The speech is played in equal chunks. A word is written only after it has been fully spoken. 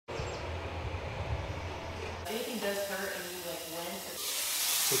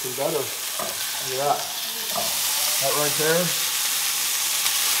Looking better. Look at that. That right there.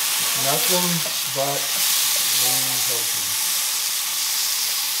 Nothing but wings open.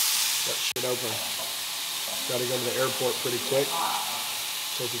 That shit open. Got to go to the airport pretty quick.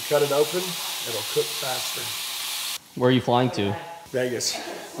 So if you cut it open, it'll cook faster. Where are you flying to? Vegas.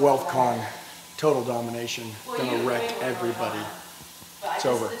 Wealthcon. Total domination. Gonna wreck everybody. It's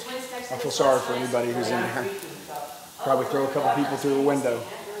over. I feel sorry for anybody who's in there. Probably throw a couple people through a window.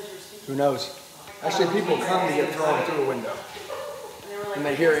 Who knows? Actually, people come to get thrown through a window. And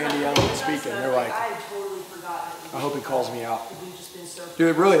they hear Andy Elliott speaking. They're like, I hope he calls me out.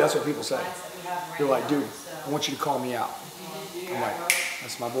 Dude, really, that's what people say. They're like, dude, I want you to call me out. I'm like,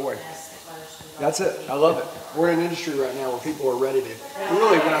 that's my boy. That's it. I love it. We're in an industry right now where people are ready to.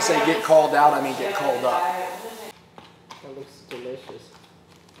 Really, when I say get called out, I mean get called up. That looks delicious.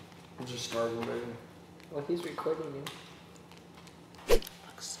 I'm just starving, baby. Well, he's recording you.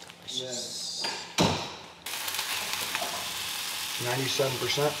 Looks delicious.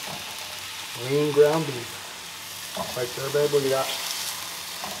 97% lean ground beef. Right there, babe. Look at that.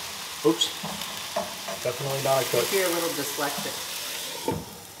 Oops. Definitely not a cook. If you're a little dyslexic.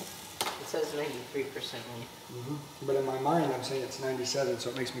 It says 93% lean. But in my mind, I'm saying it's 97, so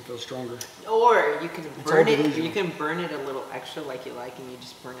it makes me feel stronger. Or you can burn it. You can burn it a little extra, like you like, and you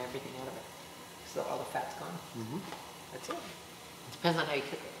just burn everything out of it, so all the fat's gone. That's it. It depends on how you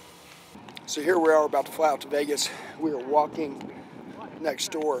cook it. So here we are, about to fly out to Vegas. We are walking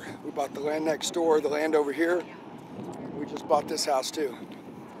next door. We bought the land next door, the land over here. We just bought this house too.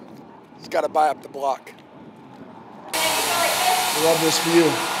 It's got to buy up the block. I love this view.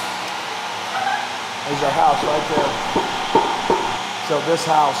 There's our house right there. So this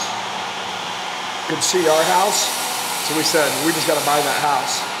house could see our house. So we said, we just got to buy that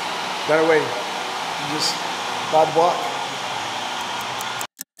house. That way, you just buy the block.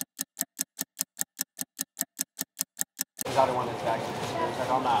 I don't want to attack you.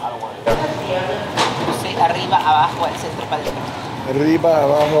 I don't want to. Say arriba, abajo, al centro, para adentro. Arriba,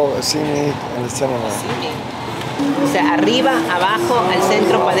 abajo, así, en el centro. Dice arriba, abajo, al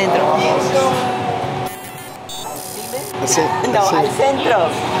centro, para adentro. Así, no, así. al centro.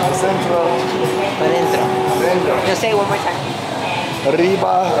 Al centro. Para adentro. Adentro. Yo say one more time.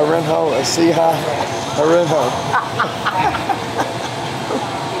 Arriba, arenjo, así, arenjo.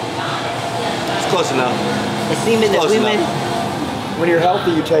 It's close enough. The semen that women. When you're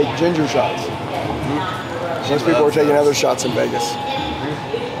healthy, you take ginger shots. Most people are taking other shots in Vegas.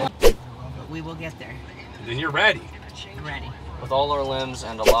 We will get there. Then you're ready. I'm ready. With all our limbs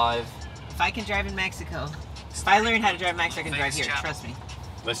and alive. If I can drive in Mexico, if I learn how to drive in Mexico, I can drive here. Trust me.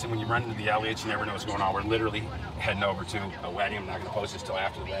 Listen, when you run into the Elliots, you never know what's going on. We're literally heading over to a wedding. I'm not going to post this till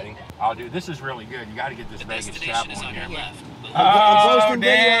after the wedding. Oh, dude, this is really good. You got to get this Vegas chapel in here. Yeah. Oh, posting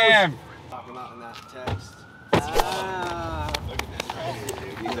damn! Talking about in that text. Look at this right here,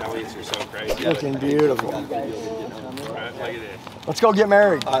 dude. These Elliots are so crazy. Looking beautiful. Right, look at this. Let's go get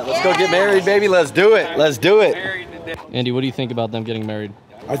married. All right, let's go get married, baby. Let's do it. Let's do it. Andy, what do you think about them getting married?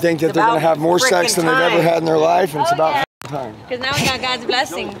 I think that they're going to have more sex than they've ever had in their life, and it's about time. Because now we got God's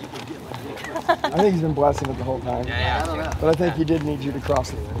blessing. I think he's been blessing it the whole time. Yeah, I don't know. But I think he did need you to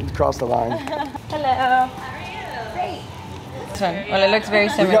cross the line. Hello. Great. This one. Well, it looks very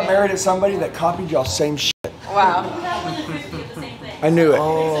We similar. got married at somebody that copied y'all same shit. Wow. I knew it.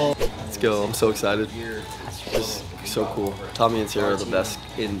 Oh, let's go. I'm so excited. It's so cool. Tommy and Sarah are the best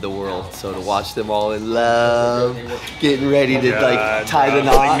in the world. So to watch them all in love, getting ready to like tie the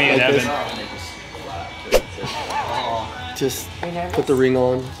knot like this. Just put the ring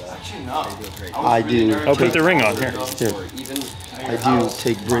on. I do. Oh, put the ring on here. Here. I do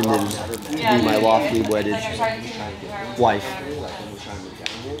take Brendan to be my lawfully wedded wife.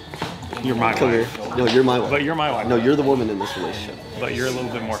 You're my Come wife. here. No, you're my wife. But you're my wife. No, you're the woman in this relationship. But you're a little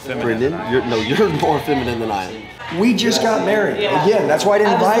bit more feminine. Brendan, you're more feminine than I am. We just got married. Again, that's why I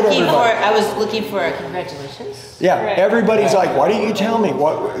didn't invite everybody. I was looking for a congratulations. Yeah, everybody's like, why didn't you tell me?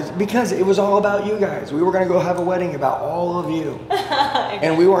 What? Because it was all about you guys. We were going to go have a wedding about all of you.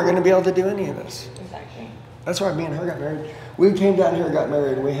 And we weren't going to be able to do any of this. Exactly. That's why me and her got married. We came down here and got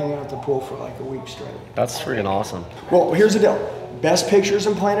married, and we hung out at the pool for like a week straight. That's freaking awesome. Well, here's the deal. Best pictures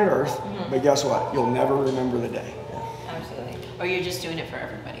on planet Earth, but guess what? You'll never remember the day. Absolutely. Or you're just doing it for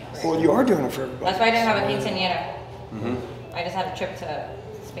everybody else. Well, you are doing it for everybody. That's why I didn't have a quinceañera. I just had a trip to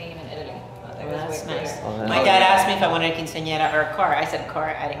Spain and Italy. That was That's way nice. cooler. My dad asked me if I wanted a quinceañera or a car. I said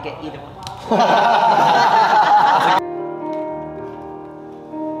car. I didn't get either one.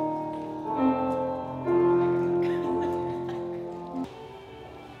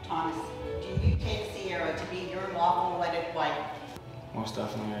 Thomas, do you take Sierra to be your lawful wedded wife? Most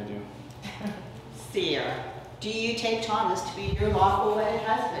definitely I do. Sierra, do you take Thomas to be your lawful wedded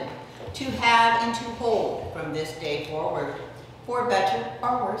husband, to have and to hold from this day forward, for better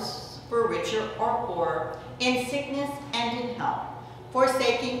or worse, for richer or poorer, in sickness and in health,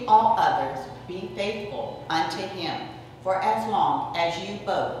 forsaking all others, be faithful unto him, for as long as you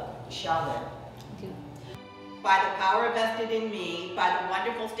both shall live? By the power vested in me by the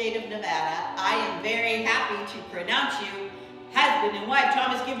wonderful state of Nevada, I am very happy to pronounce you husband and wife.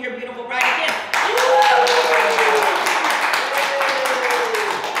 Thomas, give your beautiful bride a kiss.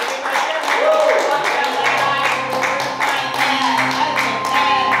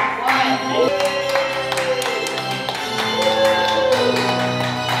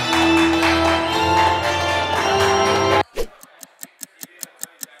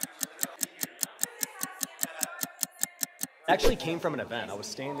 Actually came from an event. I was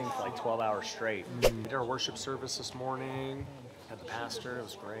standing for like 12 hours straight. We did our worship service this morning, had the pastor, it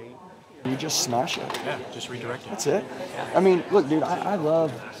was great. You just smash it. Yeah, just redirect it. That's it. I mean, look, dude, I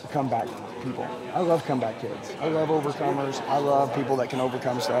love comeback people. I love comeback kids. I love overcomers. I love people that can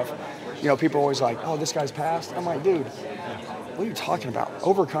overcome stuff. You know, people are always like, oh, this guy's passed. I'm like, dude, what are you talking about?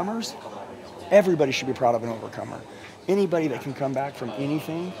 Overcomers? Everybody should be proud of an overcomer. Anybody that can come back from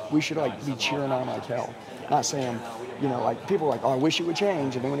anything, we should like be cheering on like hell. Not saying, you know, like people are like, oh, I wish he would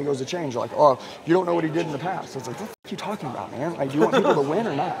change. And then when he goes to change, they're like, oh, you don't know what he did in the past. So it's like, what the f are you talking about, man? Like, do you want people to win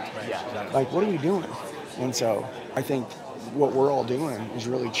or not? Like, what are you doing? And so I think what we're all doing is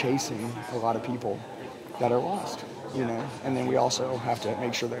really chasing a lot of people that are lost, you know? And then we also have to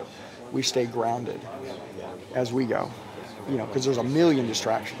make sure that we stay grounded as we go, you know, because there's a million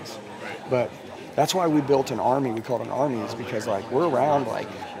distractions. But that's why we built an army. We call it an army, is because like we're around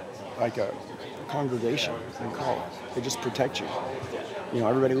like a congregation, we call it. They just protect you. You know,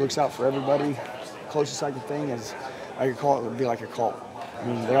 everybody looks out for everybody. Closest I could think is, I could call it, would be like a cult. I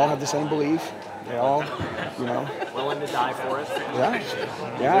mean, they all have the same belief. They all, you know. Willing to die for it.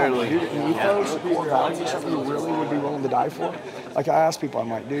 Yeah. Dude, an ethos, core values, something you really would be willing to die for. Like I ask people, I'm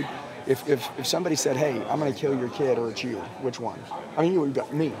like, dude, if somebody said, hey, I'm gonna kill your kid, or it's you, which one? I mean, you would be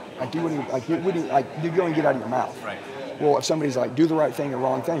me. Like you wouldn't you go and get out of your mouth. Right. Well, if somebody's like, do the right thing or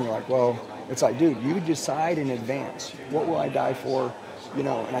wrong thing, you're like, well, it's like, dude, you decide in advance. What will I die for? You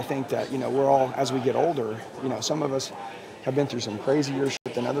know, and I think that, you know, we're all, as we get older, you know, some of us have been through some crazier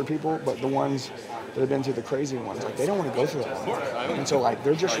shit than other people, but the ones that have been through the crazy ones, like, they don't want to go through that. And so, like,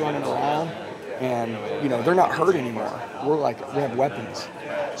 they're just running around and, you know, they're not hurt anymore. We're like, we have weapons.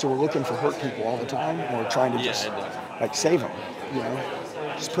 So we're looking for hurt people all the time, and we're trying to just, like, save them, you know,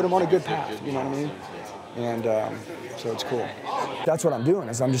 just put them on a good path, you know what I mean? And so it's cool. That's what I'm doing,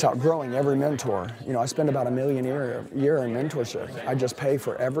 is I'm just outgrowing every mentor. You know, I spend about $1 million a year in mentorship. I just pay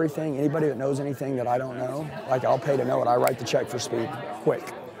for everything. Anybody that knows anything that I don't know, like, I'll pay to know it. I write the check for speed,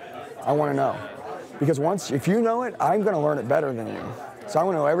 quick. I want to know. Because if you know it, I'm going to learn it better than you. So I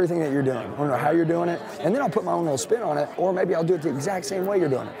want to know everything that you're doing. I want to know how you're doing it, and then I'll put my own little spin on it, or maybe I'll do it the exact same way you're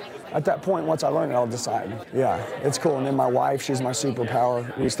doing it. At that point, once I learn it, I'll decide. Yeah, it's cool. And then my wife, she's my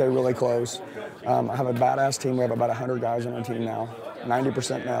superpower. We stay really close. I have a badass team. We have about 100 guys on our team now.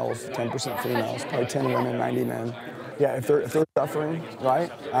 90% males, 10% females, probably 10 women, 90 men. Yeah, if they're suffering,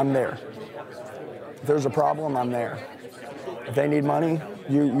 right, I'm there. If there's a problem, I'm there. If they need money,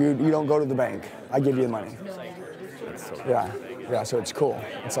 you don't go to the bank. I give you the money. Yeah, so it's cool.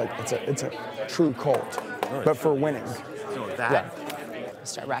 It's like, it's a true cult, but for winning. So with that,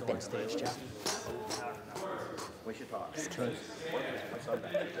 Start rapping stage, Joe. we should talk.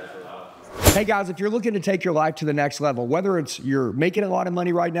 Hey guys, if you're looking to take your life to the next level, whether it's you're making a lot of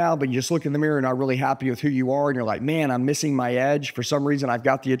money right now, but you just look in the mirror and are really happy with who you are, and you're like, man, I'm missing my edge. For some reason, I've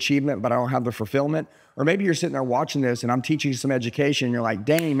got the achievement, but I don't have the fulfillment. Or maybe you're sitting there watching this and I'm teaching you some education and you're like,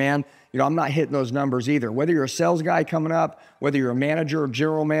 dang, man, you know, I'm not hitting those numbers either. Whether you're a sales guy coming up, whether you're a manager or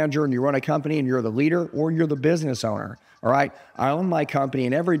general manager and you run a company and you're the leader, or you're the business owner, all right? I own my company,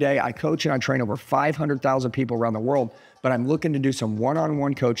 and every day I coach and I train over 500,000 people around the world, but I'm looking to do some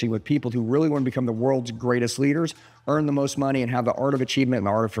one-on-one coaching with people who really want to become the world's greatest leaders, earn the most money, and have the art of achievement and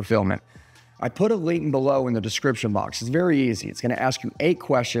the art of fulfillment. I put a link below in the description box. It's very easy. It's going to ask you 8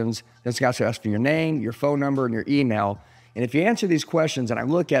 questions. It's going to ask for your name, your phone number, and your email. And if you answer these questions and I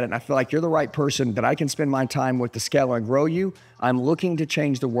look at it and I feel like you're the right person that I can spend my time with to scale and grow you, I'm looking to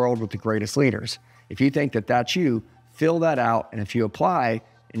change the world with the greatest leaders. If you think that that's you, fill that out. And if you apply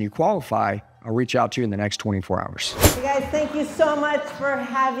and you qualify, I'll reach out to you in the next 24 hours. Hey guys, thank you so much for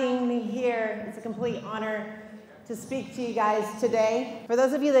having me here. It's a complete honor to speak to you guys today. For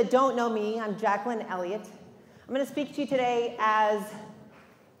those of you that don't know me, I'm Jacqueline Elliott. I'm going to speak to you today as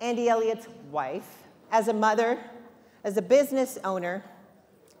Andy Elliott's wife, as a mother, as a business owner,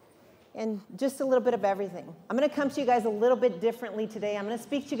 and just a little bit of everything. I'm going to come to you guys a little bit differently today. I'm going to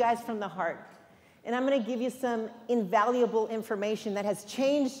speak to you guys from the heart. And I'm going to give you some invaluable information that has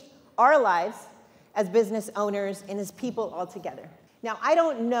changed our lives as business owners and as people altogether. Now, I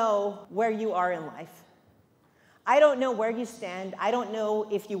don't know where you are in life. I don't know where you stand. I don't know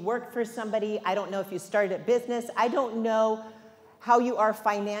if you work for somebody. I don't know if you started a business. I don't know how you are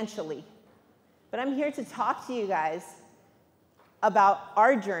financially. But I'm here to talk to you guys about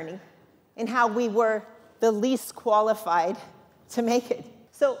our journey and how we were the least qualified to make it.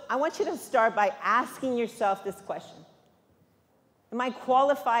 So I want you to start by asking yourself this question. Am I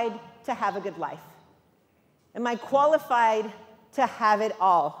qualified to have a good life? Am I qualified to have it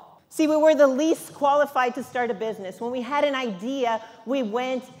all? See, we were the least qualified to start a business. When we had an idea, we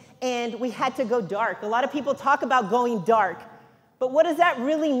went and we had to go dark. A lot of people talk about going dark, but what does that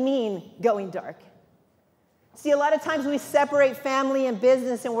really mean, going dark? See, a lot of times we separate family and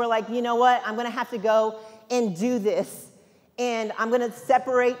business and we're like, you know what, I'm gonna have to go and do this. And I'm gonna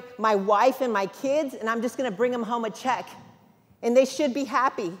separate my wife and my kids and I'm just gonna bring them home a check. And they should be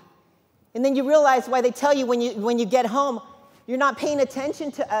happy. And then you realize why they tell you when you get home, you're not paying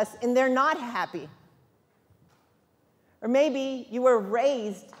attention to us and they're not happy. Or maybe you were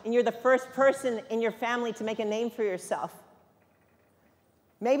raised and you're the first person in your family to make a name for yourself.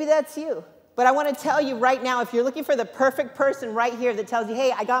 Maybe that's you. But I want to tell you right now, if you're looking for the perfect person right here that tells you,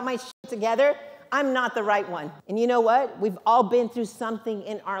 hey, I got my shit together, I'm not the right one. And you know what? We've all been through something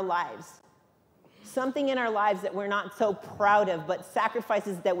in our lives. Something in our lives that we're not so proud of, but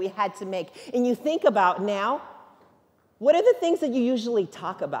sacrifices that we had to make. And you think about now, what are the things that you usually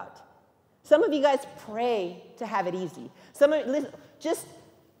talk about? Some of you guys pray to have it easy. Just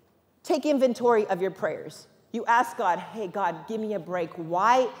take inventory of your prayers. You ask God, hey, God, give me a break.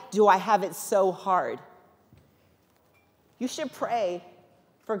 Why do I have it so hard? You should pray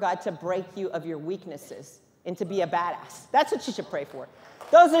for God to break you of your weaknesses and to be a badass. That's what you should pray for.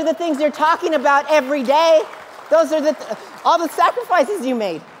 Those are the things you're talking about every day. Those are all the sacrifices you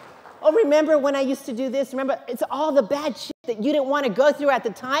made. Oh, remember when I used to do this? Remember, it's all the bad shit that you didn't want to go through at the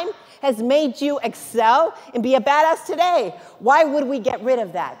time has made you excel and be a badass today. Why would we get rid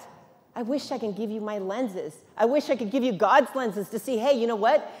of that? I wish I could give you my lenses. I wish I could give you God's lenses to see, hey, you know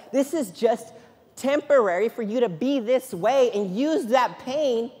what? This is just temporary for you to be this way and use that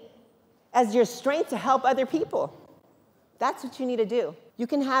pain as your strength to help other people. That's what you need to do. You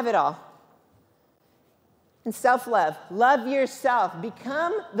can have it all. And self-love. Love yourself.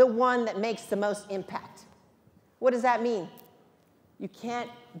 Become the one that makes the most impact. What does that mean? You can't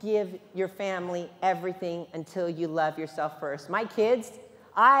give your family everything until you love yourself first. My kids,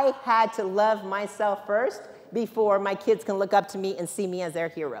 I had to love myself first before my kids can look up to me and see me as their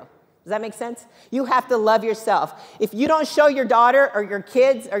hero. Does that make sense? You have to love yourself. If you don't show your daughter or your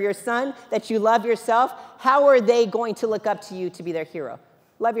kids or your son that you love yourself, how are they going to look up to you to be their hero?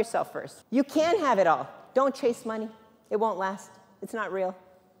 Love yourself first. You can have it all. Don't chase money. It won't last. It's not real.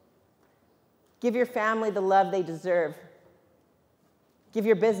 Give your family the love they deserve. Give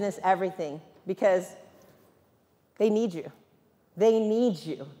your business everything because they need you. They need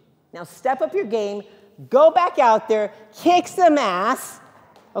you. Now step up your game. Go back out there. Kick some ass.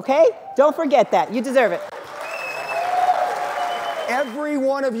 Okay? Don't forget that. You deserve it. Every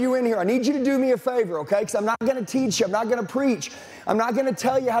one of you in here, I need you to do me a favor, okay? Because I'm not going to teach you. I'm not going to preach. I'm not going to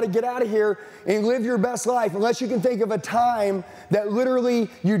tell you how to get out of here and live your best life unless you can think of a time that literally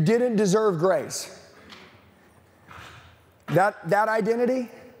you didn't deserve grace. That identity,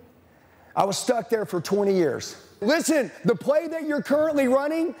 I was stuck there for 20 years. Listen, the play that you're currently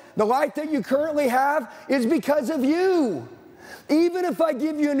running, the life that you currently have is because of you. Even if I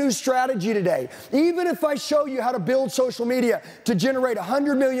give you a new strategy today, even if I show you how to build social media to generate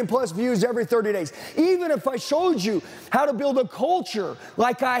 100 million plus views every 30 days, even if I showed you how to build a culture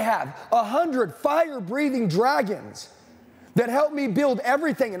like I have, 100 fire-breathing dragons that help me build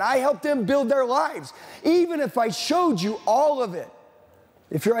everything and I help them build their lives, even if I showed you all of it,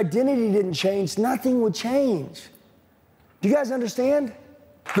 if your identity didn't change, nothing would change. Do you guys understand?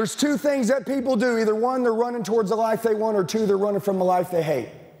 There's two things that people do. Either one, they're running towards the life they want, or two, they're running from the life they hate.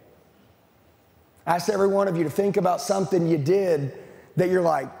 I ask every one of you to think about something you did that you're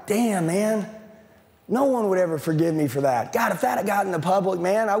like, damn, man, no one would ever forgive me for that. God, if that had gotten in the public,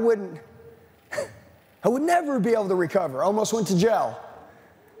 man, I would never be able to recover. I almost went to jail.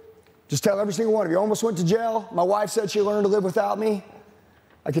 Just tell every single one of you, I almost went to jail. My wife said she learned to live without me.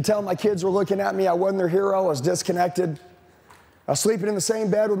 I could tell my kids were looking at me. I wasn't their hero. I was disconnected. I was sleeping in the same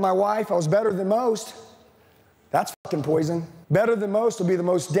bed with my wife. I was better than most. That's fucking poison. Better than most will be the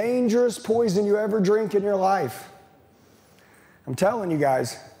most dangerous poison you ever drink in your life. I'm telling you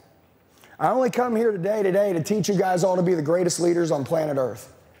guys, I only come here today to teach you guys all to be the greatest leaders on planet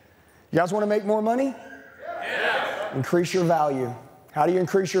Earth. You guys want to make more money? Yeah. Increase your value. How do you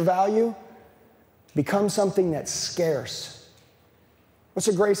increase your value? Become something that's scarce. What's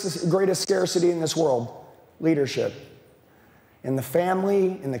the greatest scarcity in this world? Leadership. In the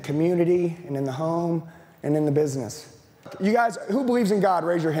family, in the community, and in the home, and in the business. You guys, who believes in God?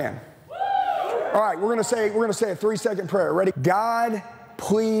 Raise your hand. All right, we're gonna say a 3-second prayer. Ready? God,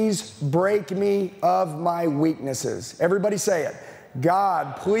 please break me of my weaknesses. Everybody say it.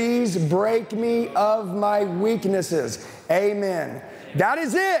 God, please break me of my weaknesses. Amen. That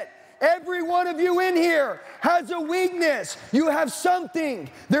is it. Every one of you in here has a weakness. You have something.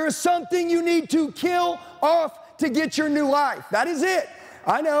 There is something you need to kill off to get your new life. That is it.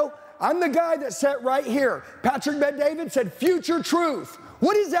 I know. I'm the guy that sat right here. Patrick Bet-David said, future truth.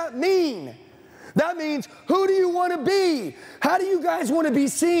 What does that mean? That means, who do you want to be? How do you guys want to be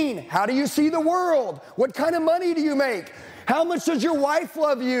seen? How do you see the world? What kind of money do you make? How much does your wife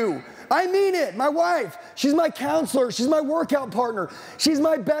love you? I mean it, my wife. She's my counselor. She's my workout partner. She's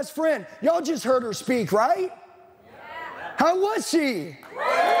my best friend. Y'all just heard her speak, right? Yeah. How was she?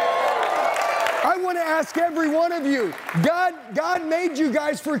 I want to ask every one of you, God made you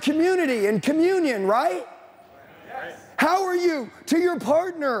guys for community and communion, right? Yes. How are you to your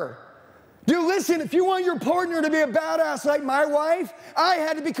partner? Dude, listen, if you want your partner to be a badass like my wife, I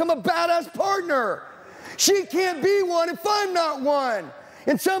had to become a badass partner. She can't be one if I'm not one.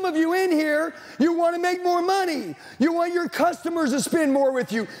 And some of you in here, you want to make more money. You want your customers to spend more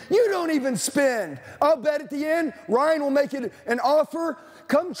with you. You don't even spend. I'll bet at the end, Ryan will make it an offer.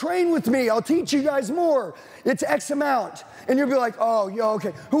 Come train with me. I'll teach you guys more. It's X amount. And you'll be like, oh, yeah,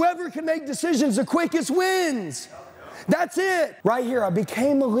 okay. Whoever can make decisions the quickest wins. That's it. Right here, I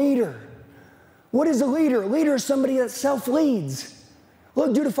became a leader. What is a leader? A leader is somebody that self-leads.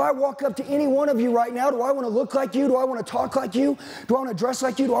 Look, dude, if I walk up to any one of you right now, do I want to look like you? Do I want to talk like you? Do I want to dress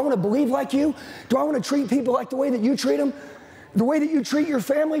like you? Do I want to believe like you? Do I want to treat people like the way that you treat them? The way that you treat your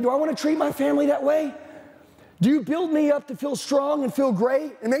family? Do I want to treat my family that way? Do you build me up to feel strong and feel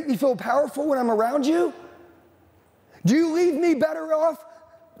great and make me feel powerful when I'm around you? Do you leave me better off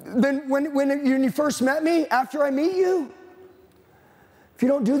than when you first met me after I meet you? If you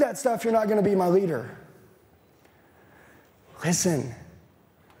don't do that stuff, you're not going to be my leader. Listen.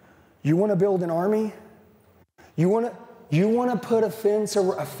 You want to build an army? You want to put a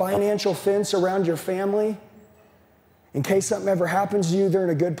financial fence around your family in case something ever happens to you, they're in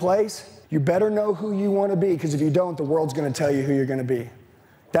a good place? You better know who you want to be, because if you don't, the world's going to tell you who you're going to be.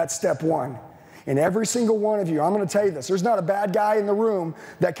 That's step one. And every single one of you, I'm going to tell you this, there's not a bad guy in the room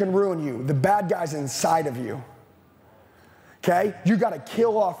that can ruin you. The bad guy's inside of you. Okay? You got to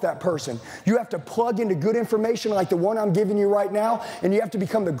kill off that person. You have to plug into good information like the one I'm giving you right now, and you have to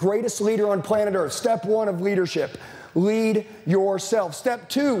become the greatest leader on planet Earth. Step one of leadership, lead yourself. Step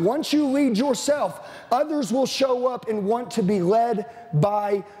two, once you lead yourself, others will show up and want to be led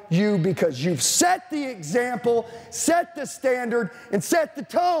by you because you've set the example, set the standard, and set the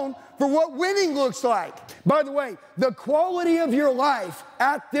tone for what winning looks like. By the way, the quality of your life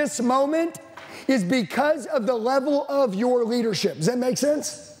at this moment is because of the level of your leadership. Does that make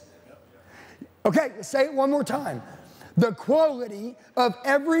sense? Okay, say it one more time. The quality of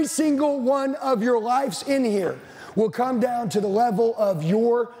every single one of your lives in here will come down to the level of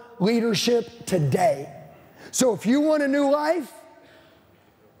your leadership today. So if you want a new life,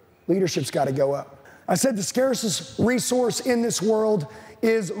 leadership's got to go up. I said the scarcest resource in this world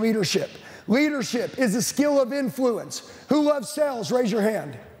is leadership. Leadership is a skill of influence. Who loves sales? Raise your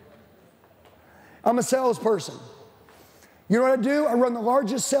hand. I'm a salesperson. You know what I do? I run the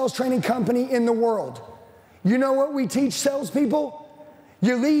largest sales training company in the world. You know what we teach salespeople?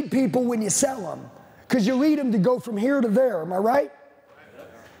 You lead people when you sell them, because you lead them to go from here to there. Am I right?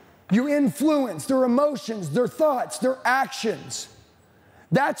 You influence their emotions, their thoughts, their actions.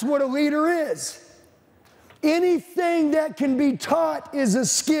 That's what a leader is. Anything that can be taught is a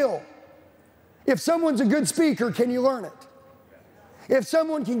skill. If someone's a good speaker, can you learn it? If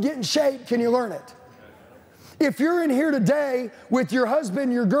someone can get in shape, can you learn it? If you're in here today with your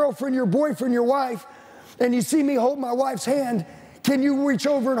husband, your girlfriend, your boyfriend, your wife, and you see me hold my wife's hand, can you reach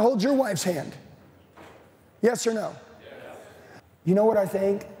over and hold your wife's hand? Yes or no? Yes. You know what I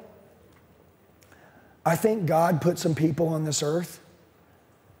think? I think God put some people on this earth,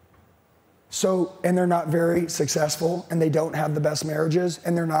 and they're not very successful, and they don't have the best marriages,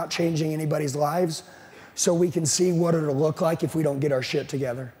 and they're not changing anybody's lives, so we can see what it'll look like if we don't get our shit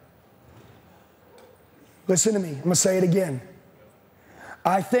together. Listen to me. I'm going to say it again.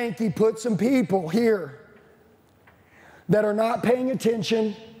 I think he put some people here that are not paying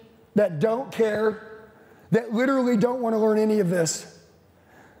attention, that don't care, that literally don't want to learn any of this.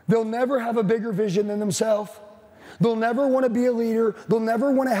 They'll never have a bigger vision than themselves. They'll never want to be a leader. They'll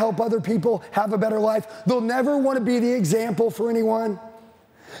never want to help other people have a better life. They'll never want to be the example for anyone.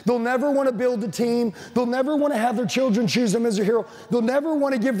 They'll never want to build a team. They'll never want to have their children choose them as a hero. They'll never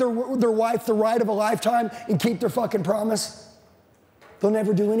want to give their wife the ride of a lifetime and keep their fucking promise. They'll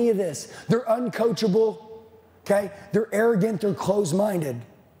never do any of this. They're uncoachable, okay? They're arrogant, they're closed-minded.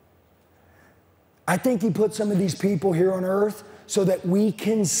 I think he put some of these people here on earth so that we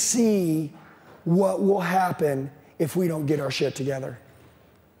can see what will happen if we don't get our shit together.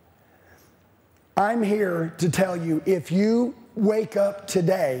 I'm here to tell you, if you wake up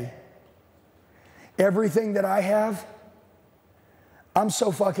today, everything that I have, I'm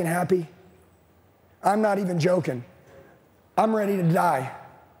so fucking happy. I'm not even joking. I'm ready to die.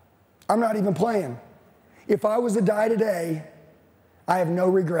 I'm not even playing. If I was to die today, I have no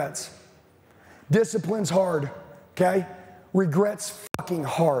regrets. Discipline's hard, okay? Regrets fucking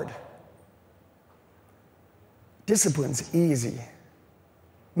hard. Discipline's easy.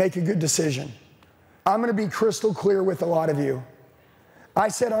 Make a good decision. I'm gonna be crystal clear with a lot of you. I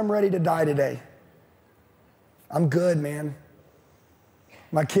said I'm ready to die today. I'm good, man.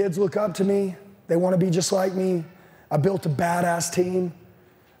 My kids look up to me. They wanna be just like me. I built a badass team.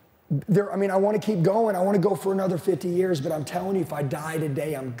 I wanna keep going. I wanna go for another 50 years, but I'm telling you, if I die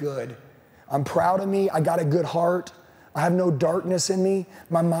today, I'm good. I'm proud of me. I got a good heart. I have no darkness in me.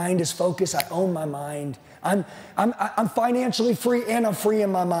 My mind is focused. I own my mind. I'm financially free and I'm free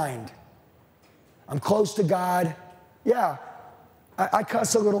in my mind. I'm close to God. Yeah, I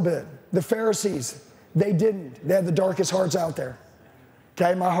cuss a little bit. The Pharisees, they didn't. They had the darkest hearts out there.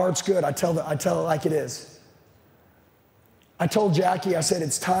 Okay, my heart's good. I tell it like it is. I told Jackie, I said,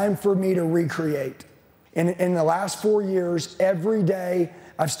 it's time for me to recreate. In the last 4 years, every day,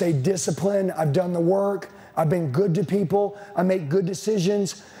 I've stayed disciplined. I've done the work. I've been good to people. I make good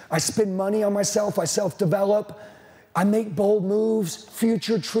decisions. I spend money on myself. I self-develop. I make bold moves,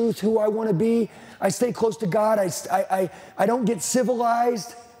 future truth, who I want to be. I stay close to God. I don't get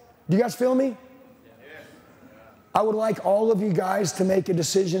civilized. Do you guys feel me? I would like all of you guys to make a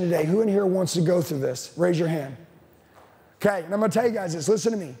decision today. Who in here wants to go through this? Raise your hand. Okay, and I'm going to tell you guys this.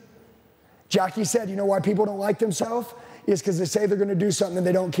 Listen to me. Jackie said, you know why people don't like themselves? It's because they say they're going to do something and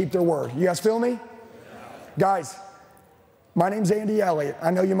they don't keep their word. You guys feel me? Guys, my name's Andy Elliott. I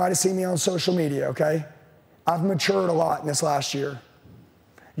know you might have seen me on social media, okay? I've matured a lot in this last year.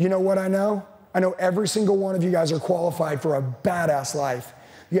 You know what I know? I know every single one of you guys are qualified for a badass life.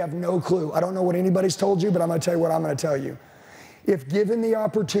 You have no clue. I don't know what anybody's told you, but I'm going to tell you what I'm going to tell you. If given the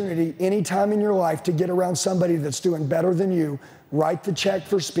opportunity any time in your life to get around somebody that's doing better than you, write the check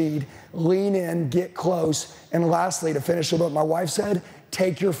for speed, lean in, get close, and lastly, to finish with what my wife said,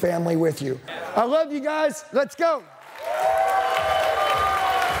 take your family with you. I love you guys. Let's go.